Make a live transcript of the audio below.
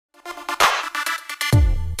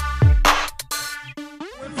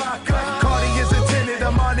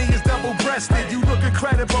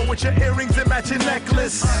but with your earrings and matching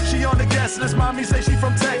necklace. She on the guest list, mommy say she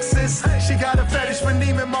from Texas. She got a fetish for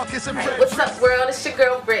Neiman Marcus and Fred. What's up, world? It's your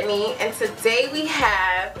girl Brittany, and today we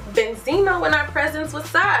have Benzino in our presence.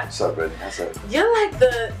 What's up? What's up, Brittany? What's up? You're like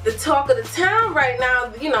the talk of the town right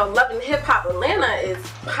now. You know, Love and Hip Hop Atlanta is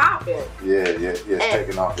popping. Yeah, it's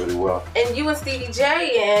taking off really well. And you and Stevie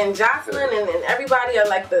J and Jocelyn and everybody are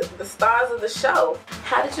like the stars of the show.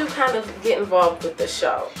 How did you kind of get involved with the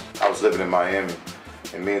show? I was living in Miami,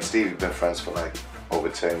 and me and Stevie have been friends for like over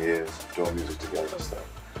 10 years, doing music together and stuff.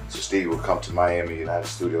 So Stevie would come to Miami, and I had a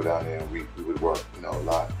studio down there, and we would work, a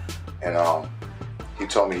lot. And he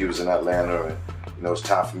told me he was in Atlanta, and it was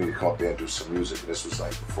time for me to come up there and do some music. And this was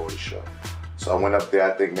like before the show. So I went up there,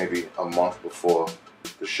 I think maybe a month before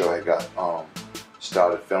the show had got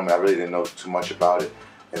started filming. I really didn't know too much about it.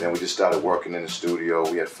 And then we just started working in the studio.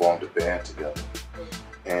 We had formed a band together.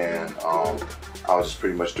 And I was just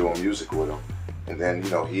pretty much doing music with him. And then,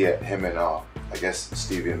 him and I guess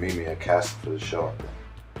Stevie and Mimi had cast for the show, I think.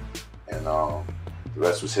 And the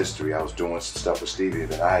rest was history. I was doing some stuff with Stevie,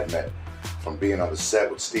 and then I had met, from being on the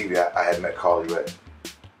set with Stevie, I had met Karlie.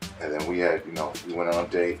 And then we had, we went on a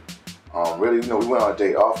date. We went on a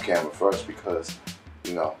date off camera first because,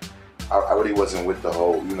 I really wasn't with the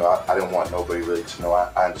whole, I didn't want nobody really to know.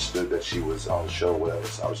 I understood that she was on the show, whatever,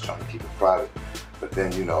 so I was trying to keep it private. But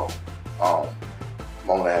then,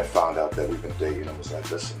 Mona had found out that we've been dating and was like,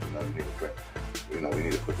 listen, we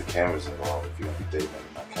need to put the cameras involved if you're gonna be dating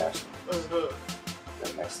and not casting.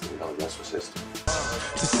 Then next thing you know, the rest was history.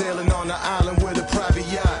 To sailing on the island with a private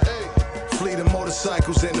yacht. Fleet of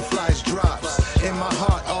motorcycles and the flies drops. In my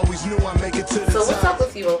heart, always knew I'd make it to the top. So what's up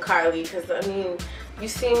with you and Karlie? Because you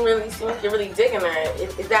seem like you're really digging her.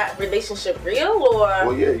 Is that relationship real or?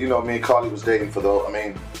 Well, yeah, me and Karlie was dating for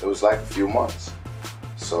it was like a few months.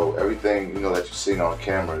 So everything, that you've seen on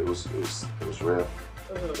camera, it was real.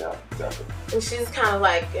 Yeah, exactly. And she's kind of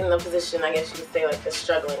like in the position, I guess you could say, like the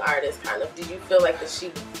struggling artist kind of. Did you feel like that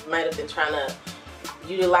she might have been trying to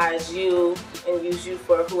utilize you and use you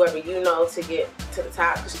for whoever to get to the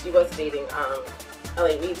top? Because she was dating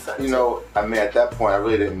L.A. Reid's son. At that point, I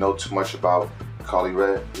really didn't know too much about Karlie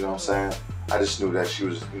Redd, you know what I'm saying? I just knew that she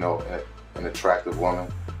was, an attractive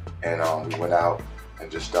woman, and we went out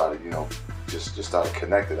and just started, just started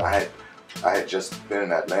connected. I had just been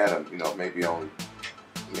in Atlanta, maybe only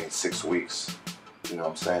 6 weeks, you know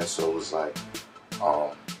what I'm saying? So it was like,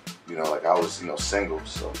 like I was, single,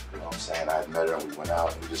 so, I had met her and we went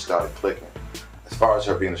out and we just started clicking. As far as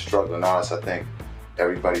her being a struggling artist, I think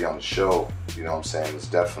everybody on the show, is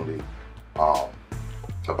definitely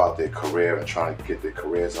about their career and trying to get their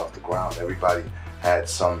careers off the ground. Everybody had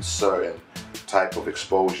some certain type of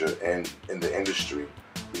exposure in the industry,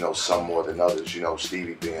 some more than others.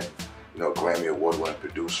 Stevie being, Grammy Award winning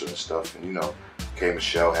producer and stuff, and K.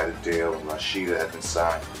 Michelle had a deal, and Rashida had been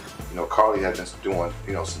signed. Karlie had been doing,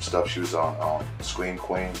 some stuff. She was on Scream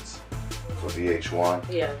Queens for VH1.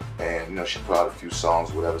 Yeah. And, she put out a few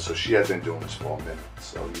songs, whatever, so she had been doing this for a minute.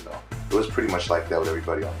 So, it was pretty much like that with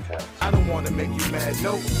everybody on the cast. I don't want to make you mad,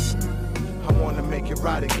 no. I want to make it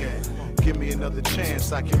right again. Give me another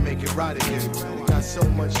chance, I can make it right again. We got so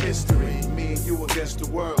much history, me and you against the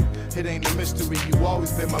world. It ain't a mystery, you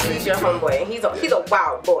always been my baby. He's your homeboy, and he's a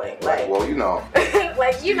wild boy. Like, well,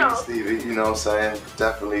 Stevie, you know what I'm saying?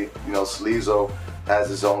 Definitely, Sleezo has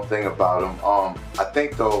his own thing about him. I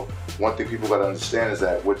think, though, one thing people gotta understand is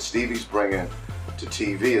that what Stevie's bringing to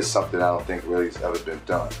TV is something I don't think really has ever been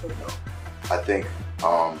done. I think,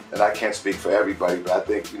 and I can't speak for everybody, but I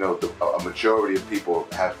think, a majority of people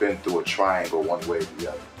have been through a triangle one way or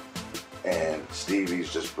the other. And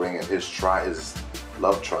Stevie's just bringing his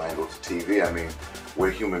love triangle to TV.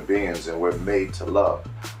 We're human beings and we're made to love.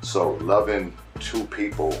 So loving two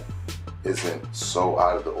people isn't so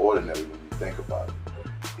out of the ordinary when you think about it.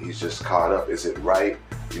 He's just caught up. Is it right?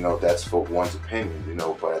 That's for one's opinion,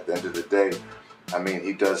 but at the end of the day,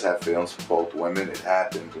 he does have feelings for both women. It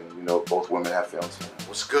happened, and both women have feelings for him.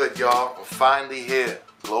 What's good, y'all? I'm finally here.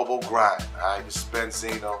 Global Grind. All right, this is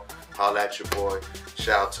Benzino. Holla at your boy.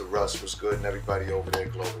 Shout out to Russ. What's good, and everybody over there,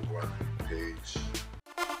 Global Grind. Peace.